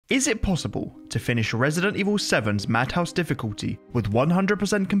Is it possible to finish Resident Evil 7's Madhouse difficulty with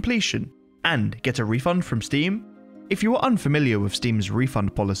 100% completion and get a refund from Steam? If you are unfamiliar with Steam's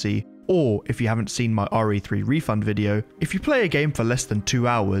refund policy, or if you haven't seen my RE3 refund video, if you play a game for less than 2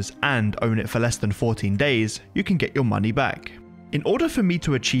 hours and own it for less than 14 days, you can get your money back. In order for me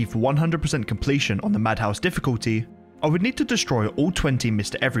to achieve 100% completion on the Madhouse difficulty, I would need to destroy all 20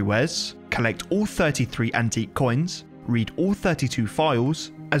 Mr. Everywheres, collect all 33 antique coins, read all 32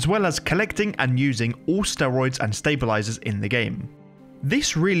 files, as well as collecting and using all steroids and stabilizers in the game.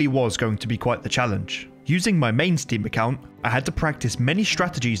 This really was going to be quite the challenge. Using my main Steam account, I had to practice many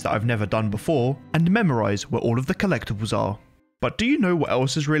strategies that I've never done before and memorize where all of the collectibles are. But do you know what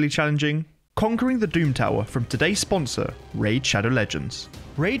else is really challenging? Conquering the Doom Tower from today's sponsor, Raid Shadow Legends.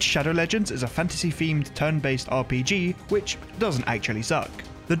 Raid Shadow Legends is a fantasy-themed turn-based RPG which doesn't actually suck.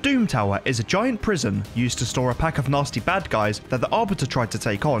 The Doom Tower is a giant prison used to store a pack of nasty bad guys that the Arbiter tried to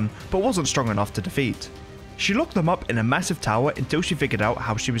take on but wasn't strong enough to defeat. She locked them up in a massive tower until she figured out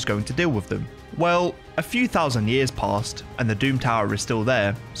how she was going to deal with them. Well, a few thousand years passed and the Doom Tower is still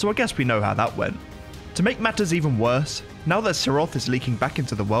there, so I guess we know how that went. To make matters even worse, now that Siroth is leaking back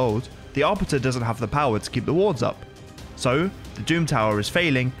into the world, the Arbiter doesn't have the power to keep the wards up. So, the Doom Tower is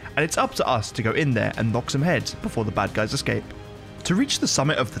failing and it's up to us to go in there and knock some heads before the bad guys escape. To reach the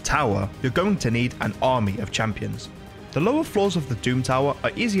summit of the tower, you're going to need an army of champions. The lower floors of the Doom Tower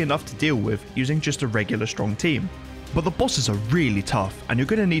are easy enough to deal with using just a regular strong team, but the bosses are really tough and you're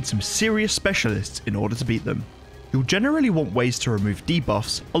going to need some serious specialists in order to beat them. You'll generally want ways to remove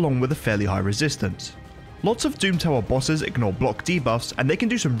debuffs along with a fairly high resistance. Lots of Doom Tower bosses ignore block debuffs and they can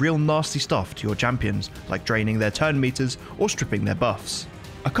do some real nasty stuff to your champions, like draining their turn meters or stripping their buffs.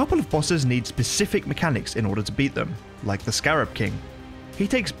 A couple of bosses need specific mechanics in order to beat them, like the Scarab King. He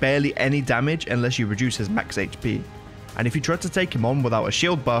takes barely any damage unless you reduce his max HP, and if you try to take him on without a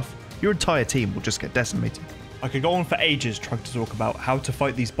shield buff, your entire team will just get decimated. I could go on for ages trying to talk about how to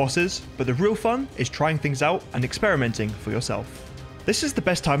fight these bosses, but the real fun is trying things out and experimenting for yourself. This is the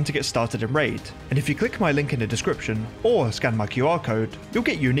best time to get started in Raid, and if you click my link in the description or scan my QR code, you'll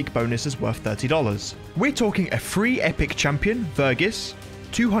get unique bonuses worth $30. We're talking a free epic champion, Vergis,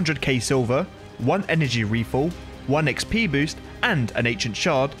 200k silver, 1 energy refill, 1 XP boost, and an ancient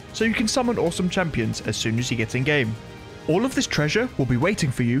shard, so you can summon awesome champions as soon as you get in game. All of this treasure will be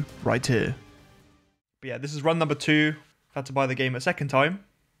waiting for you right here. But yeah, this is run number 2. I've had to buy the game a second time,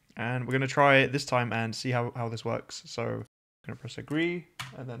 and we're going to try it this time and see how this works. So I'm going to press agree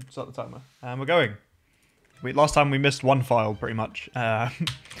and then start the timer. And we're going. Last time we missed one file pretty much, and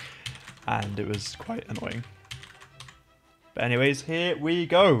it was quite annoying. But anyways, here we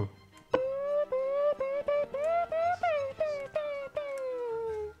go.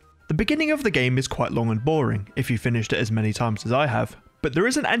 The beginning of the game is quite long and boring if you finished it as many times as I have, but there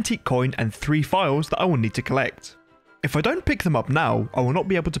is an antique coin and 3 files that I will need to collect. If I don't pick them up now, I will not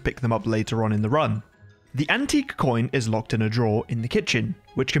be able to pick them up later on in the run. The antique coin is locked in a drawer in the kitchen,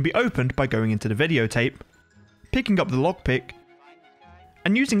 which can be opened by going into the videotape, picking up the lockpick,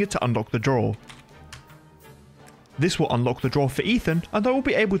 and using it to unlock the drawer. This will unlock the drawer for Ethan, and I will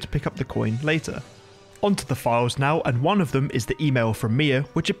be able to pick up the coin later. Onto the files now, and one of them is the email from Mia,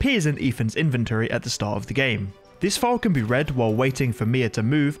 which appears in Ethan's inventory at the start of the game. This file can be read while waiting for Mia to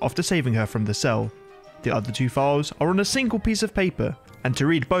move after saving her from the cell. The other 2 files are on a single piece of paper, and to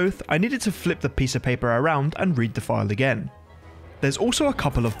read both, I needed to flip the piece of paper around and read the file again. There's also a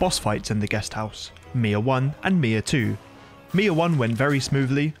couple of boss fights in the guest house, Mia 1 and Mia 2. Mia 1 went very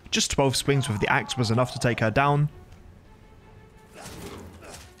smoothly, just 12 swings with the axe was enough to take her down.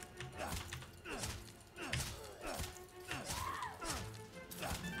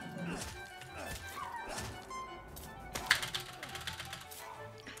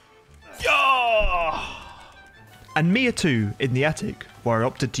 And Mia 2 in the attic, where I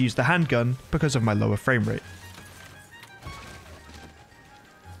opted to use the handgun because of my lower frame rate.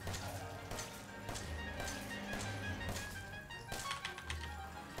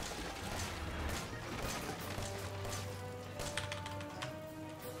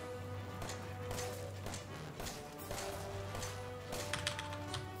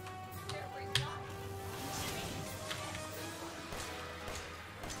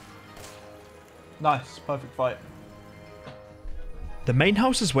 Nice, perfect fight. The main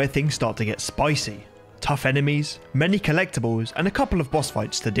house is where things start to get spicy. Tough enemies, many collectibles, and a couple of boss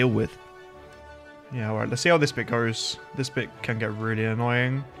fights to deal with. Yeah, alright, let's see how this bit goes. This bit can get really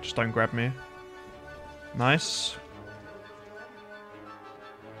annoying. Just don't grab me. Nice.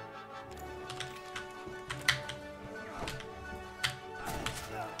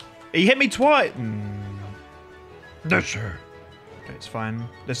 He hit me twice! No, sir. Okay, it's fine.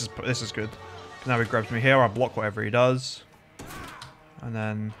 This is good. Now he grabs me here, I block whatever he does. And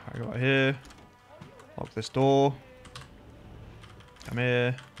then I go out here. Lock this door. Come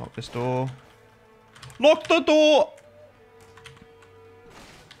here. Lock this door. Lock the door!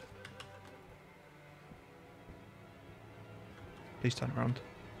 Please turn around.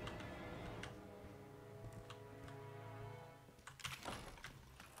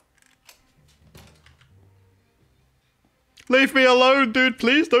 Leave me alone, dude.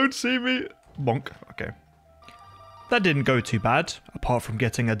 Please don't see me. Bonk. Okay. That didn't go too bad, apart from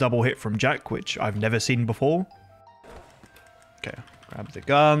getting a double hit from Jack, which I've never seen before. Okay. Grab the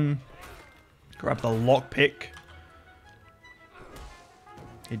gun. Grab the lockpick.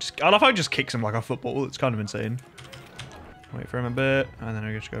 I love how he just kicks him like a football. It's kind of insane. Wait for him a bit, and then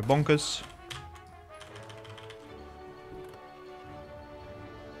I just go bonkers.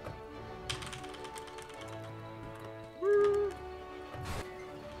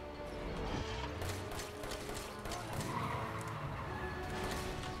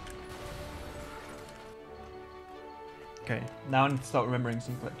 Okay, now I need to start remembering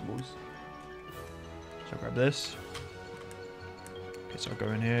some collectibles. So I'll grab this. Okay, so I'll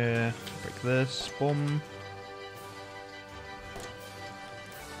go in here, break this, boom.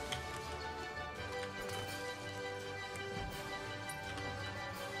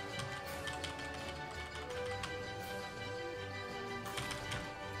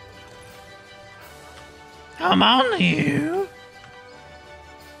 Come on, you!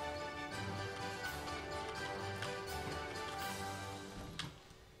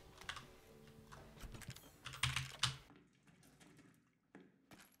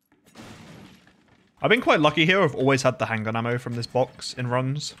 I've been quite lucky here. I've always had the handgun ammo from this box in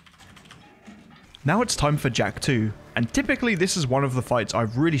runs. Now it's time for Jack 2, and typically this is one of the fights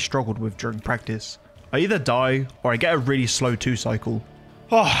I've really struggled with during practice. I either die, or I get a really slow 2 cycle.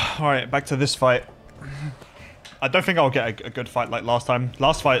 Oh, alright, back to this fight. I don't think I'll get a good fight like last time.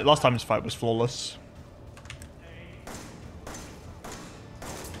 Last time's fight was flawless.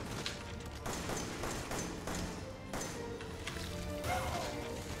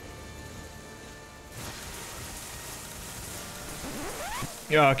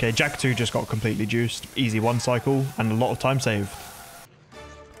 Yeah, okay, Jack 2 just got completely juiced. Easy 1 cycle, and a lot of time saved.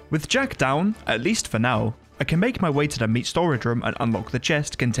 With Jack down, at least for now, I can make my way to the meat storage room and unlock the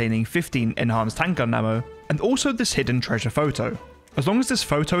chest containing 15 enhanced handgun ammo, and also this hidden treasure photo. As long as this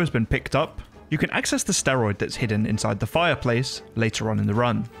photo has been picked up, you can access the steroid that's hidden inside the fireplace later on in the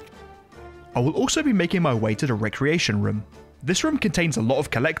run. I will also be making my way to the recreation room. This room contains a lot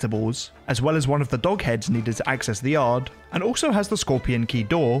of collectibles, as well as one of the dog heads needed to access the yard, and also has the scorpion key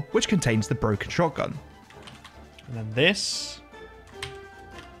door, which contains the broken shotgun. And then this.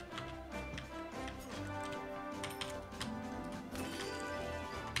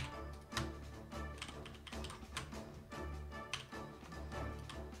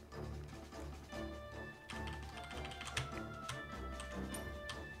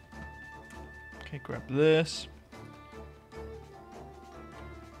 Okay, grab this.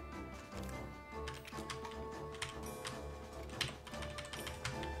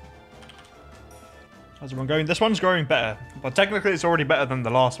 How's everyone going? This one's growing better, but technically it's already better than the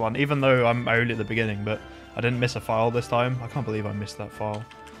last one, even though I'm only at the beginning, but I didn't miss a file this time. I can't believe I missed that file.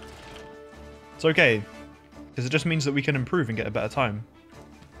 It's okay, because it just means that we can improve and get a better time.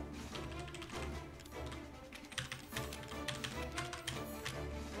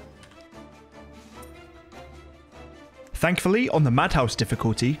 Thankfully, on the Madhouse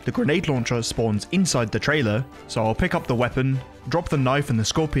difficulty, the grenade launcher spawns inside the trailer, so I'll pick up the weapon, drop the knife and the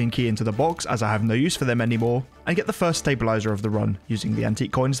scorpion key into the box as I have no use for them anymore, and get the first stabilizer of the run using the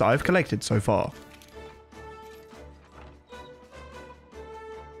antique coins that I've collected so far.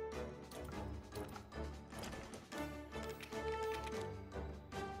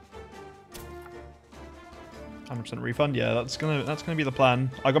 Refund, yeah, that's gonna be the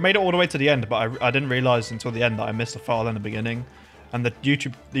plan. I made it all the way to the end, but I didn't realize until the end that I missed a file in the beginning, and the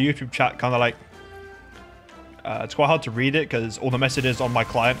YouTube chat kind of like it's quite hard to read it because all the messages on my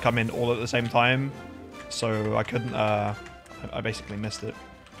client come in all at the same time, so I couldn't. I basically missed it,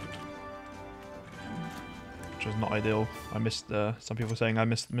 which was not ideal. I missed some people saying I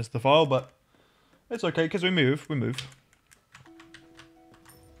missed the file, but it's okay because we move.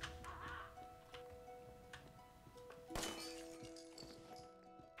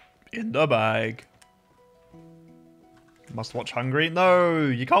 In the bag. Must watch hungry? No,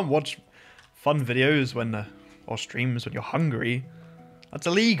 you can't watch fun videos when or streams when you're hungry. That's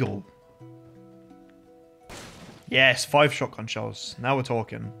illegal. Yes, 5 shotgun shells. Now we're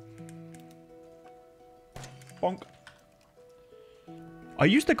talking. Bonk. I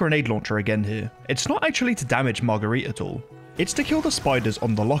used the grenade launcher again here. It's not actually to damage Marguerite at all. It's to kill the spiders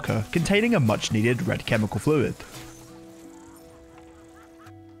on the locker containing a much needed red chemical fluid.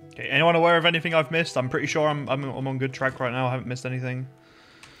 Okay, anyone aware of anything I've missed? I'm pretty sure I'm on good track right now. I haven't missed anything.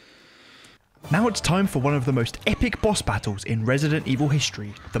 Now it's time for one of the most epic boss battles in Resident Evil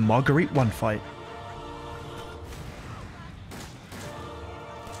history, the Marguerite 1 fight.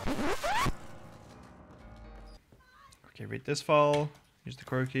 Okay, read this file. Use the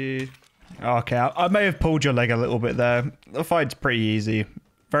croaky. Okay, I may have pulled your leg a little bit there. The fight's pretty easy.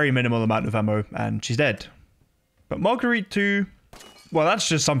 Very minimal amount of ammo, and she's dead. But Marguerite 2, well, that's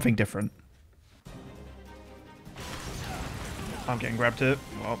just something different. I'm getting grabbed here.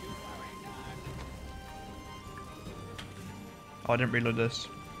 Well. Oh, I didn't reload this.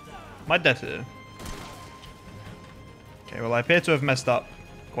 Am I dead here? Okay, well, I appear to have messed up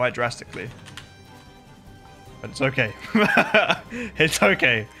quite drastically. But it's okay. It's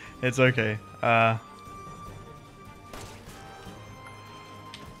okay. It's okay. Oh,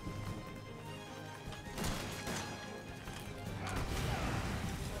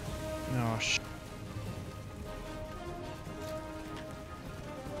 sh...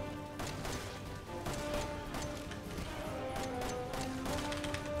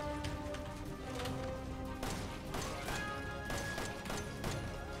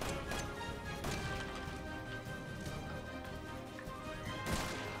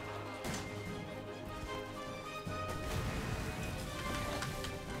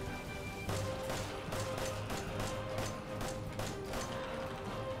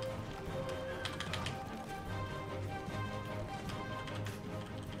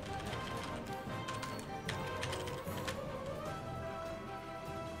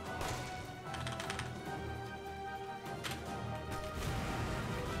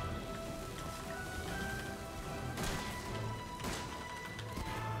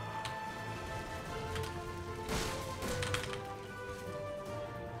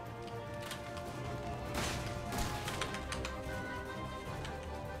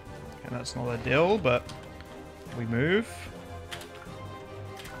 That's not ideal, but we move.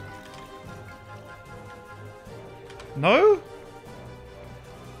 No?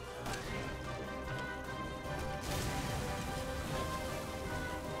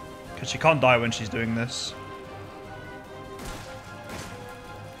 Because she can't die when she's doing this.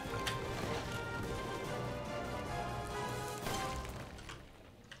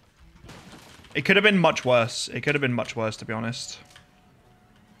 It could have been much worse. It could have been much worse, to be honest.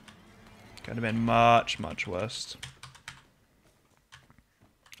 Could have been much, much worse.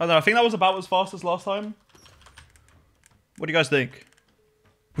 I don't know, I think that was about as fast as last time. What do you guys think?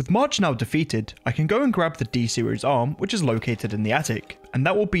 With March now defeated, I can go and grab the D-Series arm, which is located in the attic, and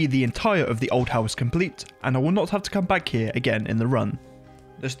that will be the entire of the old house complete, and I will not have to come back here again in the run.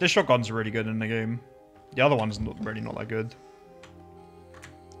 This shotgun's really good in the game. The other one's really not that good.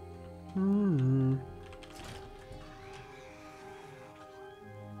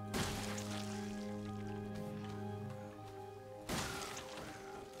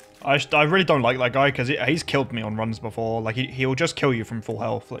 I really don't like that guy because he's killed me on runs before. Like, he'll just kill you from full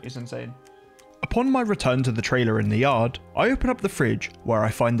health. Like, it's insane. Upon my return to the trailer in the yard, I open up the fridge where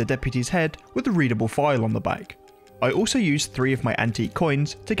I find the deputy's head with a readable file on the back. I also use 3 of my antique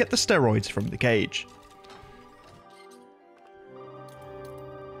coins to get the steroids from the cage.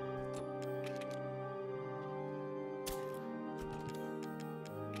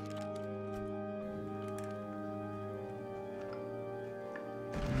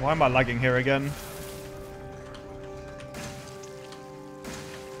 Why am I lagging here again?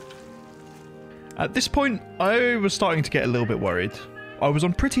 At this point, I was starting to get a little bit worried. I was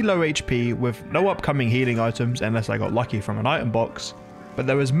on pretty low HP with no upcoming healing items unless I got lucky from an item box, but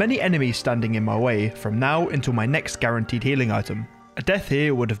there was many enemies standing in my way from now until my next guaranteed healing item. A death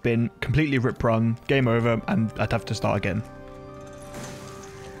here would have been completely rip run, game over, and I'd have to start again.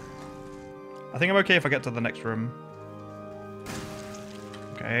 I think I'm okay if I get to the next room.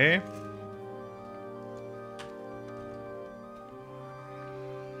 Okay.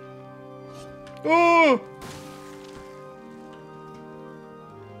 Oh!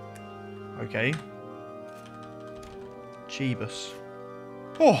 Okay. Jeebus.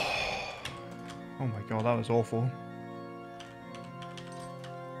 Oh! Oh my god, that was awful.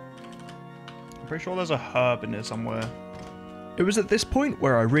 I'm pretty sure there's a herb in here somewhere. It was at this point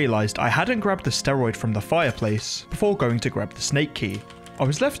where I realised I hadn't grabbed the steroid from the fireplace before going to grab the snake key. I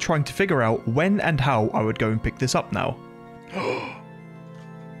was left trying to figure out when and how I would go and pick this up now.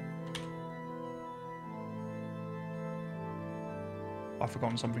 I've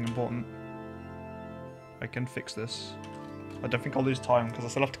forgotten something important. I can fix this. I don't think I'll lose time because I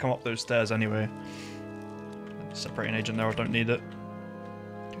still have to come up those stairs anyway. Separating agent there, I don't need it.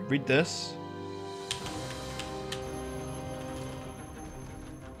 Okay, read this.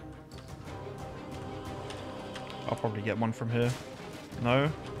 I'll probably get one from here.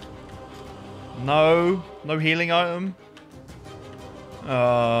 No. No. No healing item.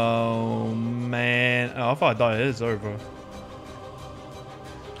 Oh, man. Oh, if I die, it is over.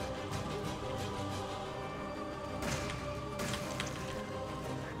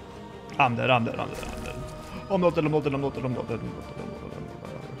 I'm dead, I'm dead, I'm dead, I'm dead. Oh, I'm not dead, I'm not dead, I'm not dead, I'm not dead, I'm not dead, I'm not dead, I'm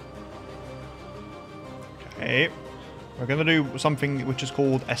not dead. Okay. We're gonna do something which is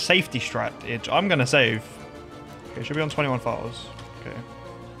called a safety strat. I'm gonna save. Okay, should be on 21 files. Okay.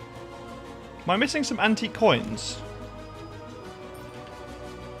 Am I missing some antique coins?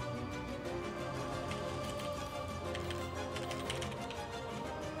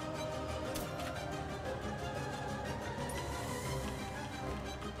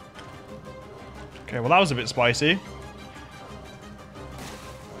 Okay, well that was a bit spicy.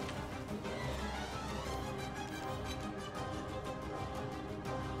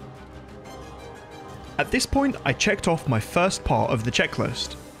 At this point, I checked off my first part of the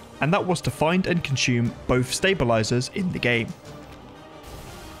checklist, and that was to find and consume both stabilizers in the game.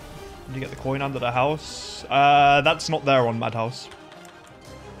 Did you get the coin under the house? That's not there on Madhouse.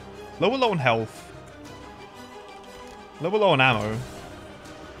 Lower low on health. Lower low on ammo.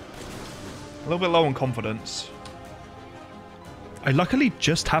 A little bit low on confidence. I luckily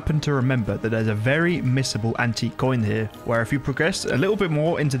just happened to remember that there's a very missable antique coin here, where if you progress a little bit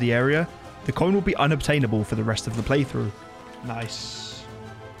more into the area, the coin will be unobtainable for the rest of the playthrough. Nice.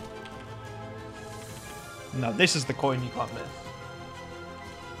 Now this is the coin you can't miss.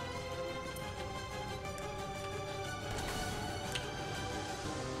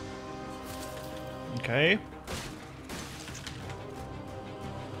 Okay.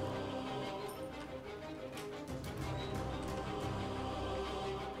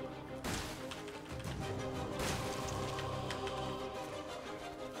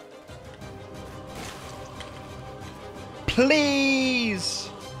 Please!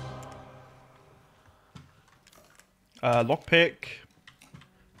 Lockpick.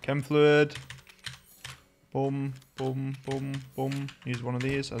 Chem fluid. Boom, boom, boom, boom. Use one of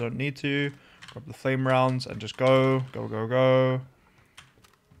these. I don't need to. Grab the flame rounds and just go. Go, go, go.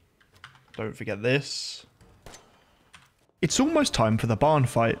 Don't forget this. It's almost time for the barn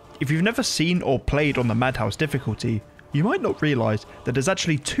fight. If you've never seen or played on the Madhouse difficulty, you might not realise that there's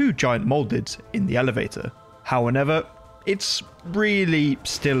actually 2 giant mouldeds in the elevator. However, it's really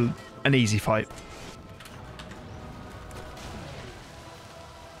still an easy fight.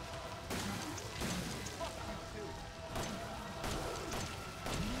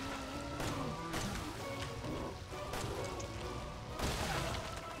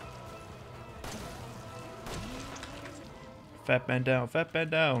 Fat man down, fat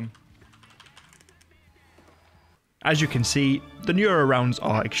man down. As you can see, the newer rounds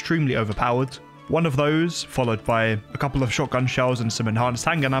are extremely overpowered. One of those, followed by a couple of shotgun shells and some enhanced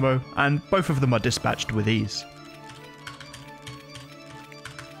handgun ammo, and both of them are dispatched with ease.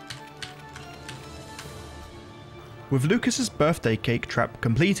 With Lucas's birthday cake trap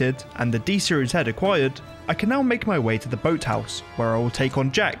completed and the D-Series head acquired, I can now make my way to the boathouse, where I will take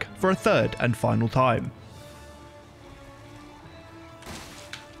on Jack for a third and final time.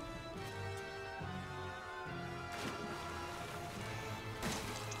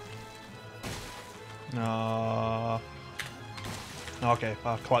 Okay,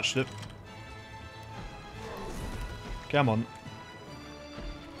 I clutched it. Come on.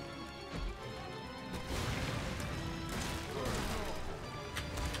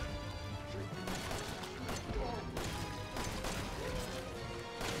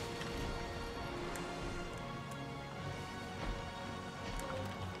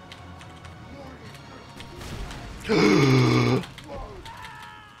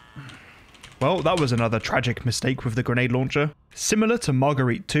 Well, that was another tragic mistake with the grenade launcher. Similar to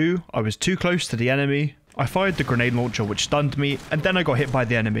Marguerite 2, I was too close to the enemy, I fired the grenade launcher which stunned me, and then I got hit by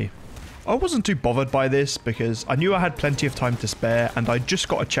the enemy. I wasn't too bothered by this because I knew I had plenty of time to spare and I just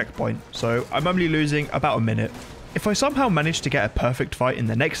got a checkpoint, so I'm only losing about a minute. If I somehow managed to get a perfect fight in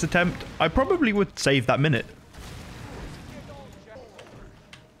the next attempt, I probably would save that minute.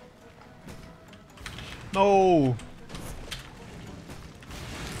 No!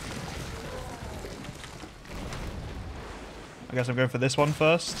 I guess I'm going for this one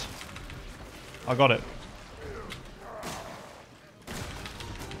first. I got it.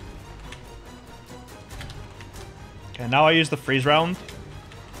 Okay, now I use the freeze round.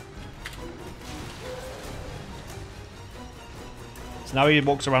 So now he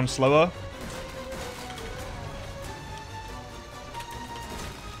walks around slower.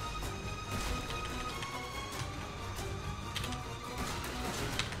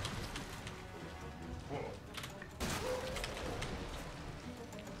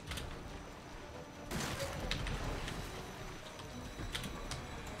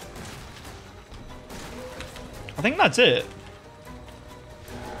 I think that's it.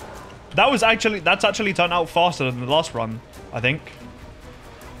 That's actually turned out faster than the last run, I think.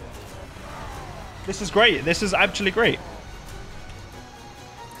 This is great. This is actually great.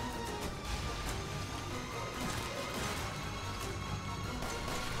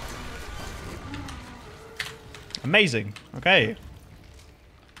 Amazing. Okay.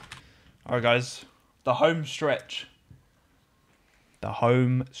 Alright, guys. The home stretch. The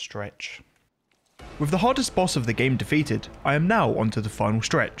home stretch. With the hardest boss of the game defeated, I am now onto the final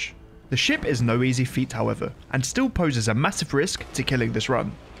stretch. The ship is no easy feat, however, and still poses a massive risk to killing this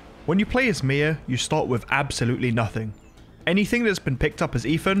run. When you play as Mia, you start with absolutely nothing. Anything that's been picked up as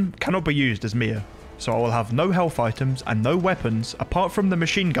Ethan cannot be used as Mia, so I will have no health items and no weapons apart from the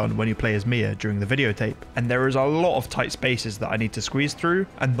machine gun when you play as Mia during the videotape, and there is a lot of tight spaces that I need to squeeze through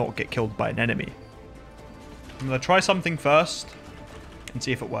and not get killed by an enemy. I'm going to try something first and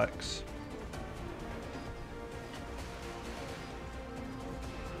see if it works.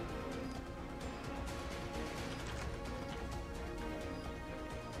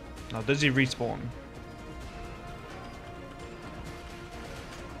 Now, does he respawn?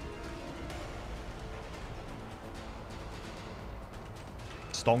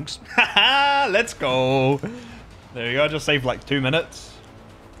 Stonks. Haha, let's go. There you go, just saved like 2 minutes.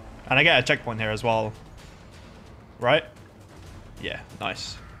 And I get a checkpoint here as well. Right? Yeah,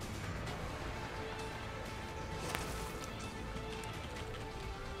 nice.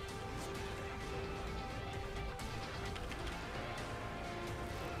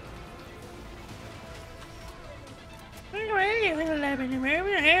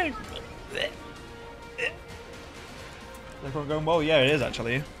 Is everyone going well? Yeah, it is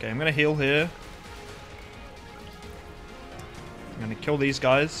actually. Okay, I'm gonna heal here. I'm gonna kill these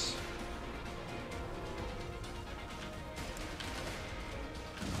guys.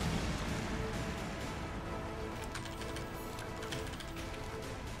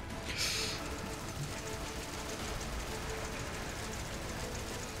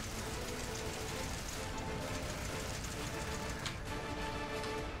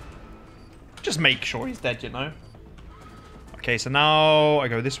 Just make sure he's dead, you know. Okay, so now I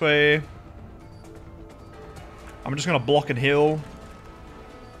go this way. I'm just gonna block and heal.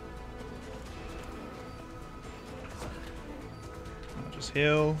 I'll just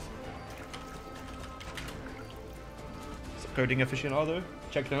heal. Coding aficionado.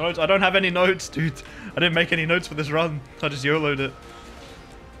 Check the notes. I don't have any notes, dude. I didn't make any notes for this run. I just YOLO'd it.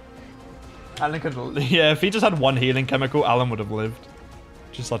 Alan could, yeah, if he just had one healing chemical, Alan would have lived.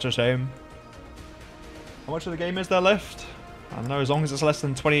 Which is such a shame. How much of the game is there left? I don't know, as long as it's less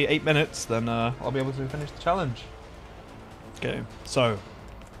than 28 minutes, then I'll be able to finish the challenge. Okay, so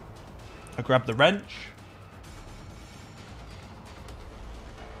I grab the wrench.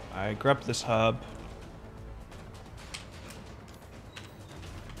 I grab this herb.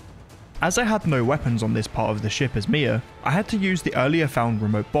 As I had no weapons on this part of the ship as Mia, I had to use the earlier found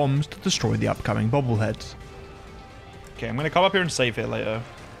remote bombs to destroy the upcoming bobbleheads. Okay, I'm going to come up here and save here later.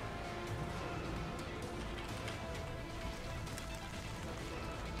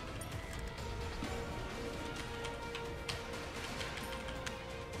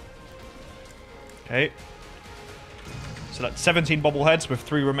 Okay. So that's 17 bobbleheads with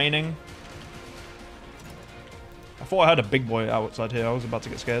 3 remaining. I thought I had a big boy outside here. I was about to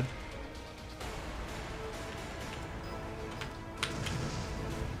get scared.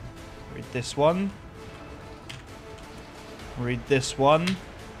 Read this one. Read this one.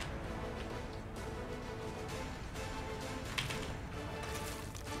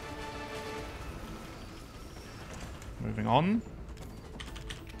 Moving on.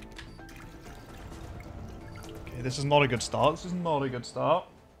 Okay, this is not a good start. This is not a good start.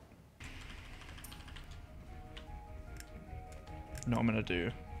 You know what I'm gonna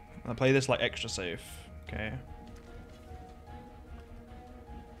do? I'm gonna play this like extra safe. Okay.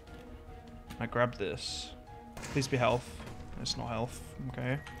 I grab this. Please be health. It's not health.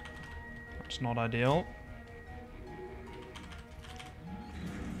 Okay. That's not ideal.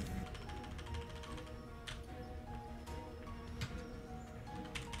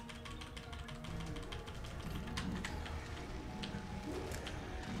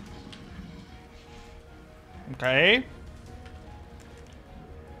 Okay.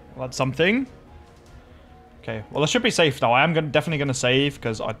 Well, that's something. Okay, well I should be safe now. I am definitely gonna save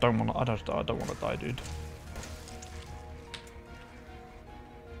because I don't want to die, dude.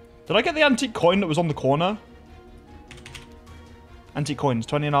 Did I get the antique coin that was on the corner? Antique coins,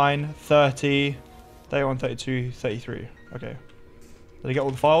 29, 30, 31, 32, 33. Okay. Did I get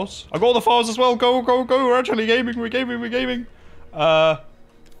all the files? I got all the files as well. Go, go, go. We're actually gaming. We're gaming. We're gaming.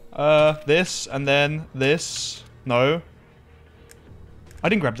 This and then this. No. I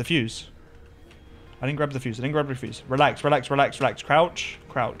didn't grab the fuse. I didn't grab the fuse. I didn't grab the fuse. Relax, relax, relax, relax. Crouch,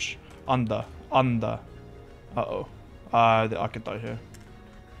 crouch. Under, under. Uh-oh. I could die here.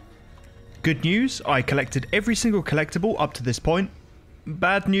 Good news, I collected every single collectible up to this point.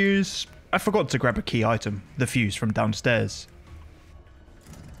 Bad news, I forgot to grab a key item, the fuse from downstairs.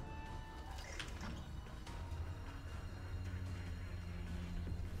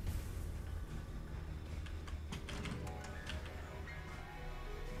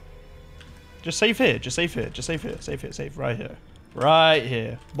 Just save here, just save here, just save here, save here, save right here. Right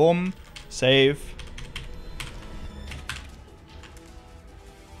here. Boom. Save.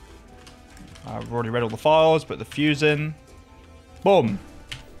 I've already read all the files, put the fuse in. Boom.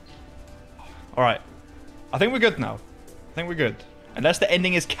 Alright. I think we're good now. I think we're good. Unless the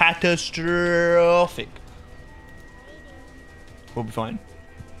ending is catastrophic. We'll be fine.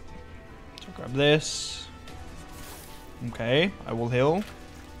 So grab this. Okay, I will heal.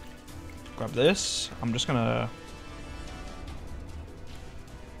 Grab this. I'm just gonna...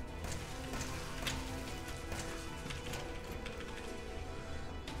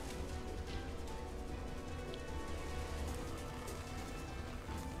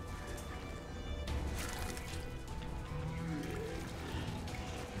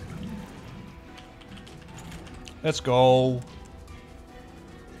 Let's go.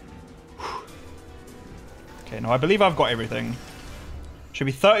 Okay, now I believe I've got everything. Should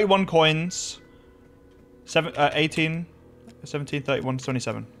be 31 coins. 18, 17, 31,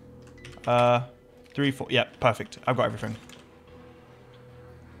 27. 3, 4. Yeah, perfect. I've got everything.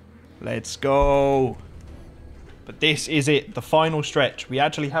 Let's go. But this is it. The final stretch. We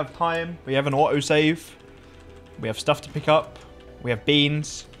actually have time. We have an autosave. We have stuff to pick up. We have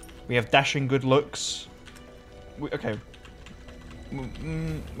beans. We have dashing good looks. Okay.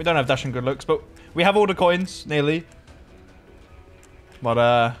 We don't have dashing good looks, but we have all the coins, nearly.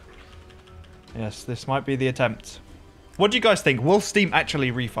 But, yes, this might be the attempt. What do you guys think? Will Steam actually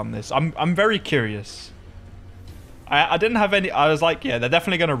refund this? I'm very curious. I didn't have any... I was like, yeah, they're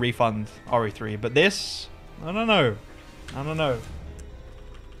definitely going to refund RE3. But this... I don't know. I don't know.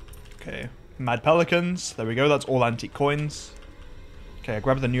 Okay. Mad Pelicans. There we go. That's all antique coins. Okay, I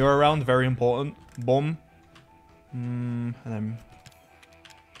grabbed the newer round. Very important. Boom. And then...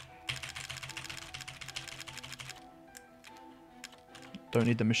 Don't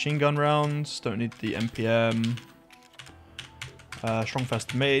need the machine gun rounds. Don't need the MPM.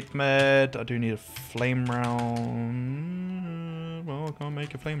 Strongfest med. I do need a flame round. Well, I can't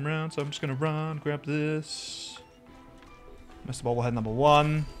make a flame round, so I'm just going to run, grab this. Mr. Bobblehead number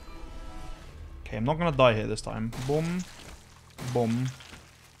 1. Okay, I'm not going to die here this time. Boom. Boom.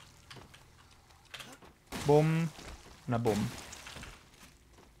 Boom. Now boom.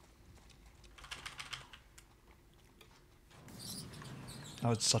 That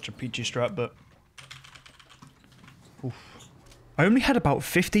was such a peachy strat, but... Oof. I only had about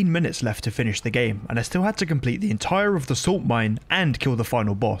 15 minutes left to finish the game, and I still had to complete the entire of the salt mine and kill the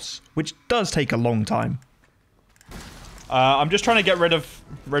final boss, which does take a long time. I'm just trying to get rid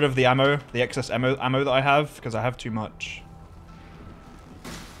of the ammo, the excess ammo that I have, because I have too much.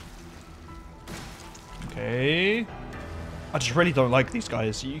 Okay. I just really don't like these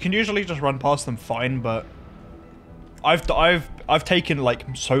guys. You can usually just run past them fine, but I've taken like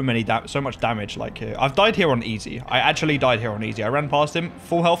so much damage like here. I've died here on easy. I actually died here on easy. I ran past him,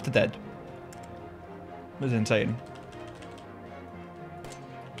 full health to dead. It was insane.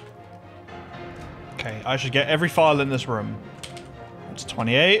 Okay, I should get every file in this room. It's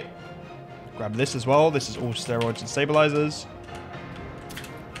 28. Grab this as well. This is all steroids and stabilizers.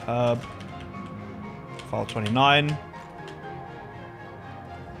 File 29.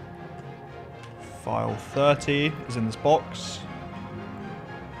 File 30 is in this box.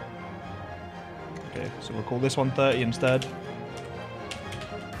 Okay, so we'll call this one 30 instead.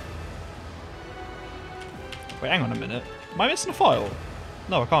 Wait, hang on a minute. Am I missing a file?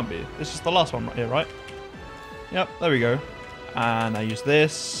 No, I can't be. This is the last one right here, right? Yep, there we go. And I use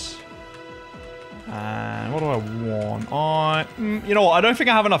this. And what do I want? You know what? I don't think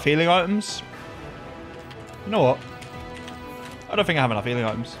I have enough healing items. You know what? I don't think I have enough healing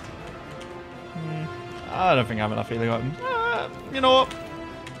items. I don't think I have enough healing items. You know what?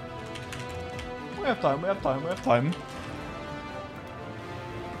 We have time, we have time, we have time.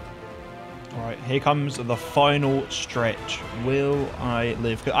 Alright, here comes the final stretch. Will I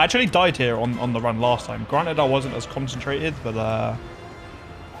live? I actually died here on the run last time. Granted, I wasn't as concentrated, but I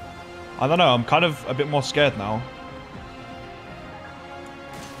don't know. I'm kind of a bit more scared now.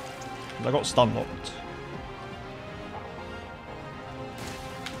 I got stun locked.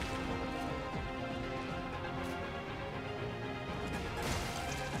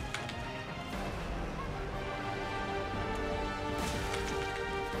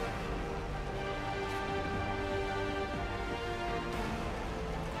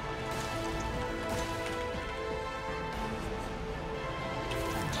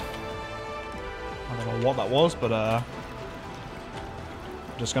 I don't know what that was, but I'm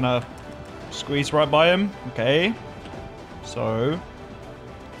just gonna squeeze right by him. Okay. So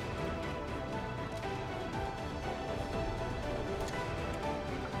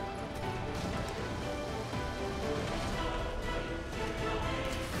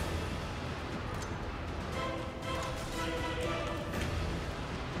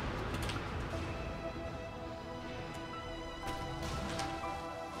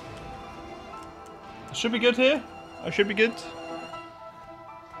I should be good here. I should be good.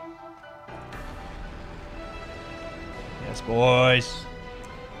 Yes, boys.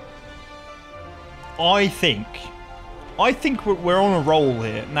 I think we're on a roll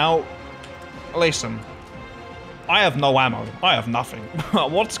here. Now, listen. I have no ammo. I have nothing.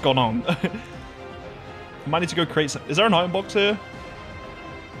 What's going on? I might need to go create some... Is there an item box here?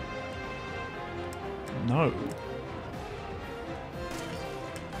 No.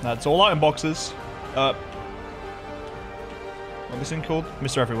 That's all item boxes. What this thing called?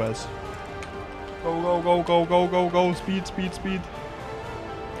 Mr. Everywhere's. Go, go, go, go, go, go, go. Speed, speed, speed.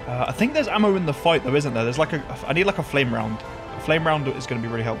 I think there's ammo in the fight though, isn't there? There's like a... I need like a flame round. A flame round is going to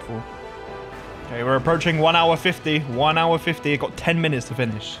be really helpful. Okay, we're approaching 1 hour 50. 1 hour 50. I've got 10 minutes to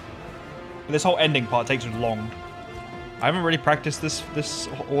finish. But this whole ending part takes long. I haven't really practiced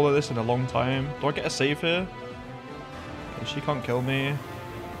all of this in a long time. Do I get a save here? Okay, she can't kill me.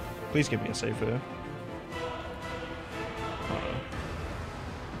 Please give me a save here.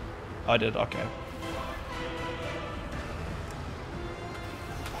 I did, okay.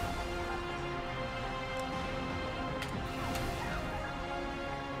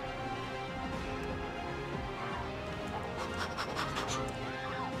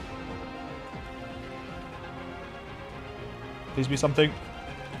 Please be something.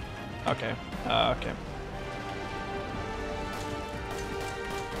 Okay, okay.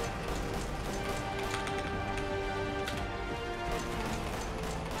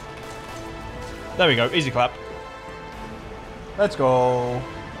 There we go, easy clap. Let's go.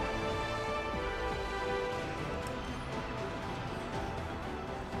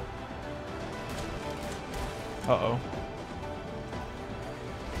 Uh-oh.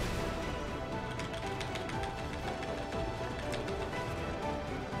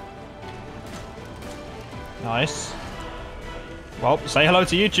 Nice. Well, say hello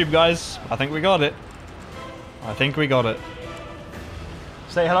to YouTube, guys. I think we got it. I think we got it.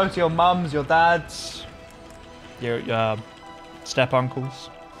 Say hello to your mums, your dads, your step uncles,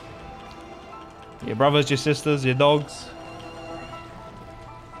 your brothers, your sisters, your dogs.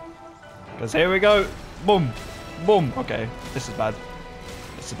 Because here we go. Boom. Boom. Okay. This is bad.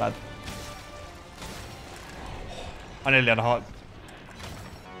 This is bad. I nearly had a heart.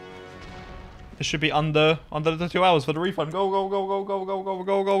 This should be under the 2 hours for the refund. Go, go, go, go, go, go, go,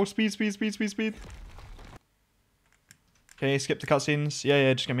 go, go. Speed, speed, speed, speed, speed. Okay, skip the cutscenes. Yeah,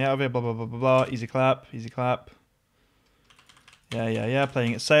 yeah, just get me out of here. Blah, blah, blah, blah, blah. Easy clap, easy clap. Yeah, yeah, yeah.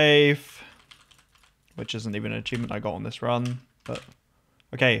 Playing it safe. Which isn't even an achievement I got on this run. But,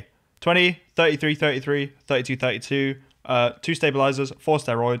 okay. 20, 33, 33, 32, 32. 2 stabilizers, 4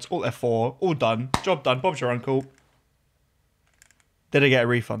 steroids, all F4. All done. Job done. Bob's your uncle. Did I get a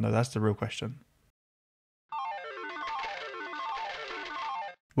refund, though? That's the real question.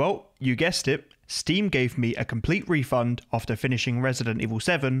 Well, you guessed it. Steam gave me a complete refund after finishing Resident Evil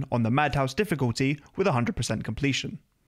 7 on the Madhouse difficulty with 100% completion.